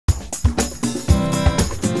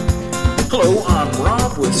Hello, I'm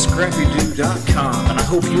Rob with ScrappyDoo.com, and I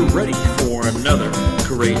hope you're ready for another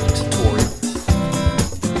great tutorial.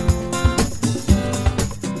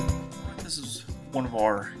 This is one of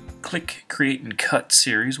our Click, Create, and Cut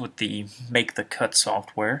series with the Make the Cut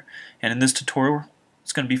software, and in this tutorial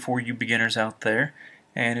it's going to be for you beginners out there,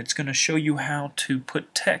 and it's going to show you how to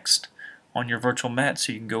put text on your virtual mat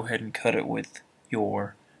so you can go ahead and cut it with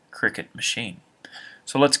your Cricut machine.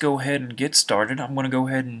 So let's go ahead and get started. I'm going to go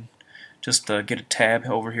ahead and just get a tab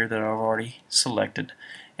over here that I've already selected,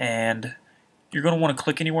 and you're going to want to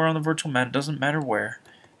click anywhere on the virtual mat, it doesn't matter where,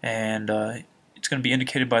 and it's going to be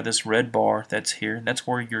indicated by this red bar that's here, and that's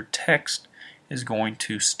where your text is going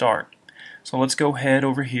to start. So let's go ahead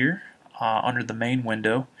over here under the main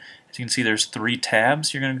window. As you can see, there's 3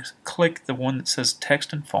 tabs. You're going to click the one that says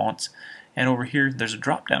Text and Fonts, and over here there's a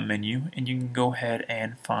drop down menu, and you can go ahead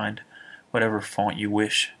and find whatever font you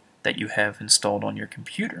wish that you have installed on your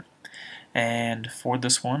computer. And for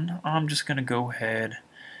this one, I'm just going to go ahead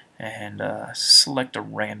and select a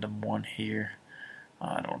random one here.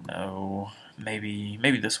 I don't know, maybe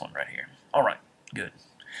this one right here. Alright, good.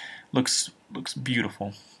 Looks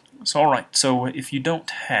beautiful. So alright, so if you don't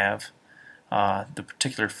have the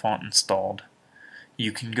particular font installed,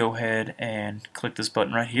 you can go ahead and click this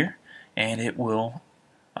button right here, and it will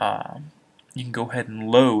you can go ahead and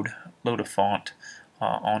load a font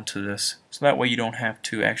onto this, so that way you don't have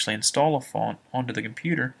to actually install a font onto the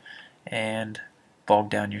computer and bog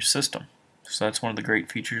down your system. So that's one of the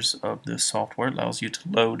great features of this software. It allows you to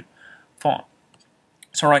load font.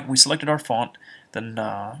 So alright, we selected our font, then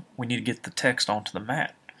we need to get the text onto the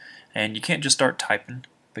mat. And you can't just start typing,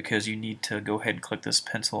 because you need to go ahead and click this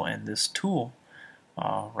pencil and this tool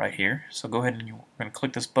right here. So go ahead and we're going to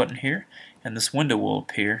click this button here, and this window will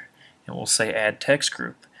appear, and we'll say Add Text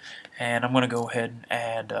Group. And I'm going to go ahead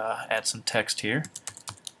and add some text here.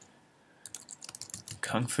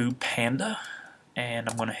 Kung Fu Panda, and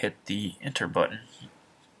I'm going to hit the Enter button.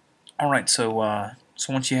 Alright, so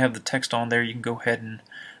once you have the text on there, you can go ahead and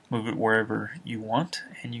move it wherever you want,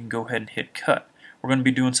 and you can go ahead and hit Cut. We're going to be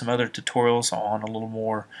doing some other tutorials on a little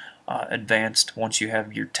more advanced once you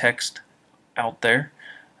have your text out there,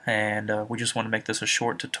 and we just want to make this a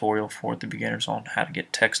short tutorial for the beginners on how to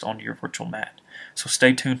get text onto your virtual mat. So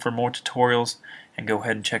stay tuned for more tutorials, and go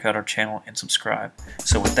ahead and check out our channel and subscribe.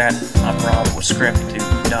 So with that, I'm Rob with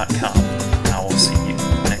ScrappyDoo.com, and I will see you